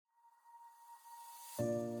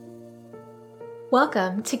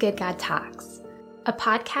Welcome to Good God Talks, a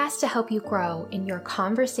podcast to help you grow in your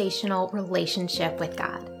conversational relationship with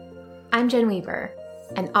God. I'm Jen Weaver,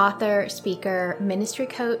 an author, speaker, ministry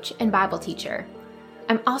coach, and Bible teacher.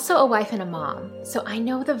 I'm also a wife and a mom, so I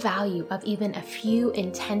know the value of even a few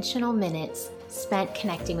intentional minutes spent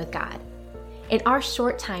connecting with God. In our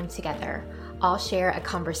short time together, I'll share a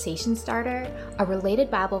conversation starter, a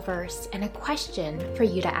related Bible verse, and a question for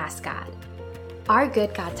you to ask God. Our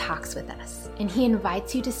good God talks with us, and He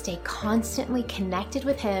invites you to stay constantly connected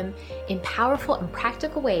with Him in powerful and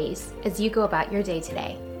practical ways as you go about your day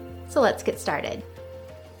today. So let's get started.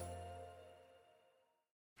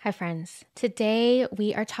 Hi friends. Today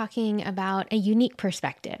we are talking about a unique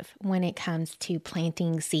perspective when it comes to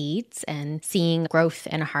planting seeds and seeing growth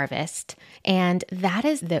and harvest. And that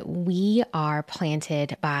is that we are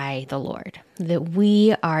planted by the Lord, that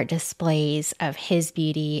we are displays of His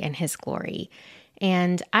beauty and His glory.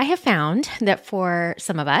 And I have found that for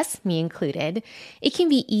some of us, me included, it can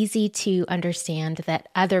be easy to understand that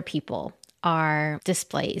other people are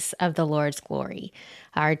displays of the Lord's glory,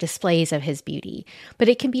 are displays of His beauty. But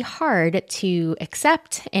it can be hard to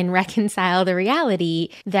accept and reconcile the reality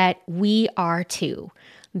that we are too,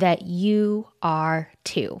 that you are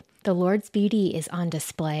too. The Lord's beauty is on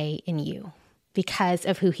display in you because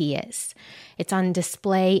of who He is. It's on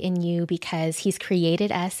display in you because He's created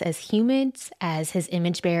us as humans, as His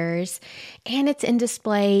image bearers, and it's in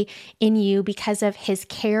display in you because of His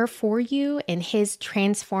care for you and His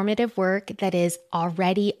transformative work that is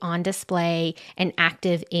already on display and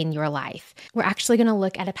active in your life. We're actually going to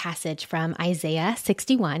look at a passage from Isaiah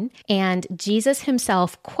 61, and Jesus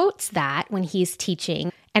Himself quotes that when He's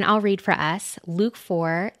teaching, and I'll read for us Luke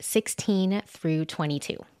 4:16 through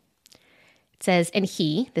 22. It says, "And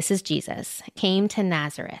He," this is Jesus, "came to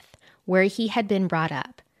Nazareth, where He had been brought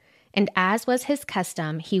up. And as was His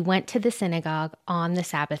custom, He went to the synagogue on the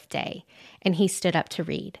Sabbath day, and He stood up to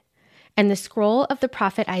read. And the scroll of the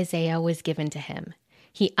prophet Isaiah was given to Him.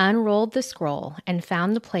 He unrolled the scroll and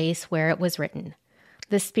found the place where it was written,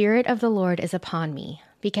 'The Spirit of the Lord is upon me,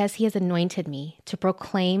 because He has anointed me to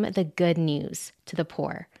proclaim the good news to the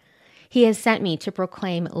poor. He has sent me to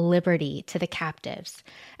proclaim liberty to the captives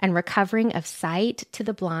and recovering of sight to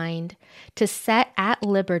the blind, to set at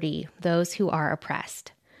liberty those who are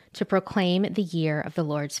oppressed, to proclaim the year of the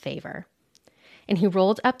Lord's favor.' And He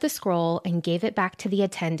rolled up the scroll and gave it back to the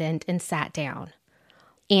attendant and sat down.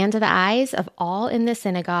 And the eyes of all in the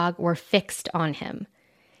synagogue were fixed on Him.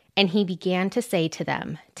 And He began to say to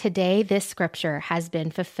them, 'Today this scripture has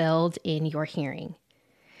been fulfilled in your hearing.'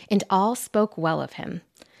 And all spoke well of Him,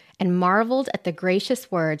 and marveled at the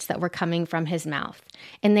gracious words that were coming from His mouth.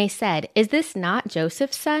 And they said, 'Is this not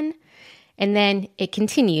Joseph's son?' And then it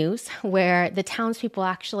continues where the townspeople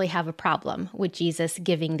actually have a problem with Jesus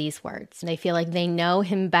giving these words. They feel like they know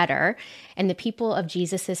Him better, and the people of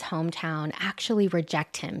Jesus's hometown actually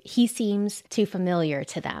reject Him. He seems too familiar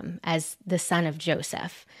to them as the son of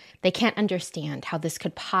Joseph. They can't understand how this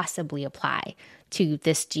could possibly apply to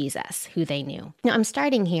this Jesus who they knew. Now, I'm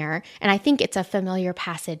starting here, and I think it's a familiar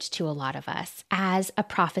passage to a lot of us as a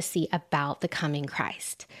prophecy about the coming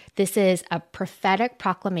Christ. This is a prophetic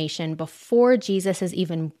proclamation before Jesus is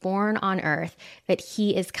even born on earth that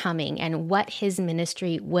He is coming and what His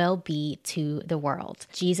ministry will be to the world.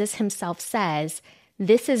 Jesus Himself says,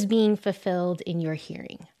 "This is being fulfilled in your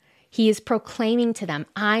hearing." He is proclaiming to them,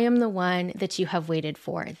 "I am the one that you have waited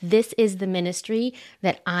for. This is the ministry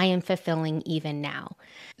that I am fulfilling even now."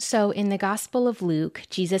 So in the Gospel of Luke,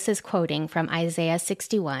 Jesus is quoting from Isaiah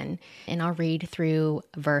 61, and I'll read through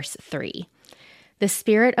verse 3. "The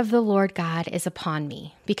Spirit of the Lord God is upon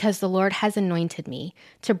me, because the Lord has anointed me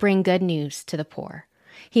to bring good news to the poor.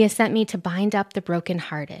 He has sent me to bind up the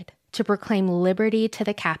brokenhearted, to proclaim liberty to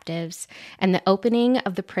the captives and the opening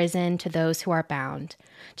of the prison to those who are bound,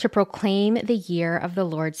 to proclaim the year of the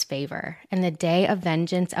Lord's favor and the day of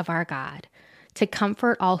vengeance of our God, to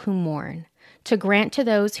comfort all who mourn, to grant to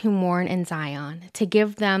those who mourn in Zion, to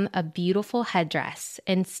give them a beautiful headdress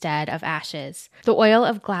instead of ashes, the oil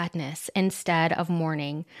of gladness instead of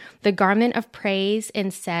mourning, the garment of praise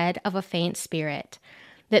instead of a faint spirit,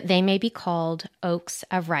 that they may be called oaks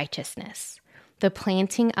of righteousness, the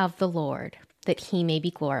planting of the Lord, that He may be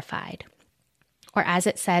glorified." Or as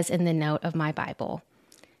it says in the note of my Bible,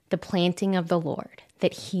 "the planting of the Lord,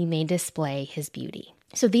 that He may display His beauty."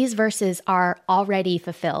 So these verses are already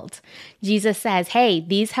fulfilled. Jesus says, hey,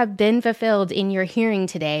 these have been fulfilled in your hearing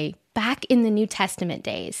today, back in the New Testament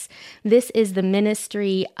days. This is the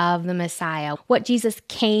ministry of the Messiah, what Jesus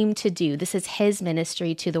came to do. This is His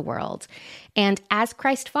ministry to the world. And as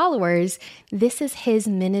Christ followers, this is His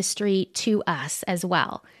ministry to us as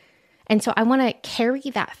well. And so I want to carry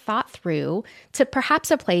that thought through to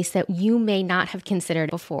perhaps a place that you may not have considered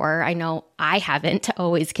before. I know I haven't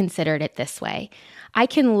always considered it this way. I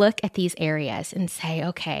can look at these areas and say,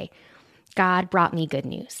 okay, God brought me good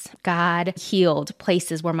news. God healed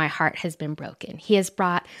places where my heart has been broken. He has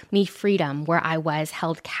brought me freedom where I was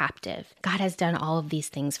held captive. God has done all of these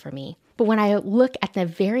things for me. But when I look at the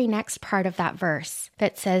very next part of that verse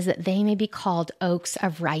that says that they may be called oaks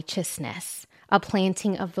of righteousness, a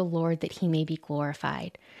planting of the Lord that he may be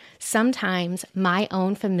glorified. Sometimes my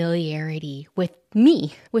own familiarity with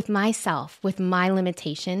me, with myself, with my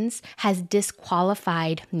limitations has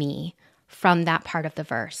disqualified me from that part of the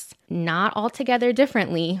verse. Not altogether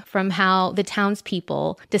differently from how the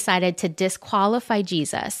townspeople decided to disqualify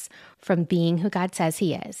Jesus from being who God says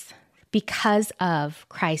he is. Because of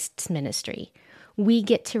Christ's ministry, we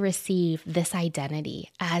get to receive this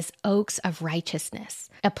identity as oaks of righteousness,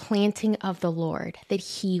 a planting of the Lord, that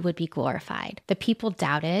he would be glorified. The people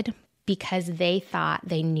doubted because they thought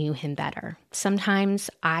they knew him better. Sometimes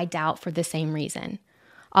I doubt for the same reason.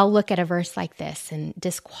 I'll look at a verse like this and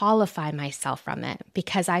disqualify myself from it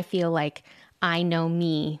because I feel like I know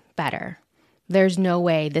me better. There's no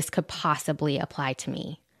way this could possibly apply to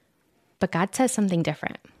me. But God says something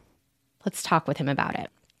different. Let's talk with him about it.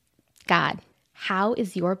 God, how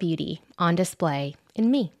is your beauty on display in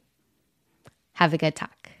me? Have a good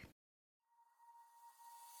talk.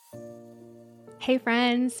 Hey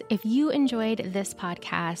friends, if you enjoyed this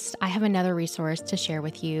podcast, I have another resource to share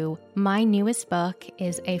with you. My newest book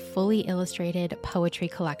is a fully illustrated poetry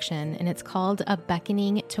collection, and it's called A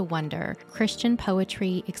Beckoning to Wonder, Christian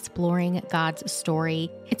Poetry Exploring God's Story.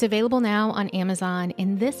 It's available now on Amazon,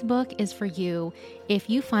 and this book is for you if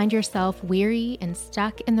you find yourself weary and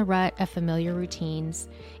stuck in the rut of familiar routines,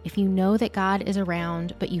 if you know that God is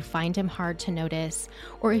around, but you find him hard to notice,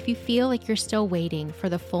 or if you feel like you're still waiting for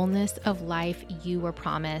the fullness of life you were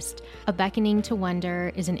promised. A Beckoning to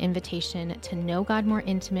Wonder is an invitation to know God more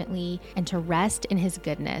intimately and to rest in his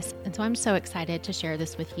goodness. And so I'm so excited to share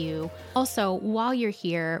this with you. Also, while you're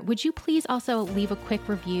here, would you please also leave a quick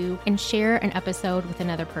review and share an episode with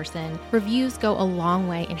another person? Reviews go a long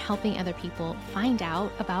way in helping other people find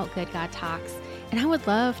out about Good God Talks. And I would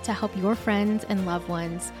love to help your friends and loved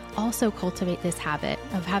ones also cultivate this habit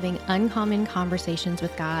of having uncommon conversations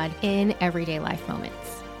with God in everyday life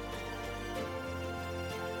moments.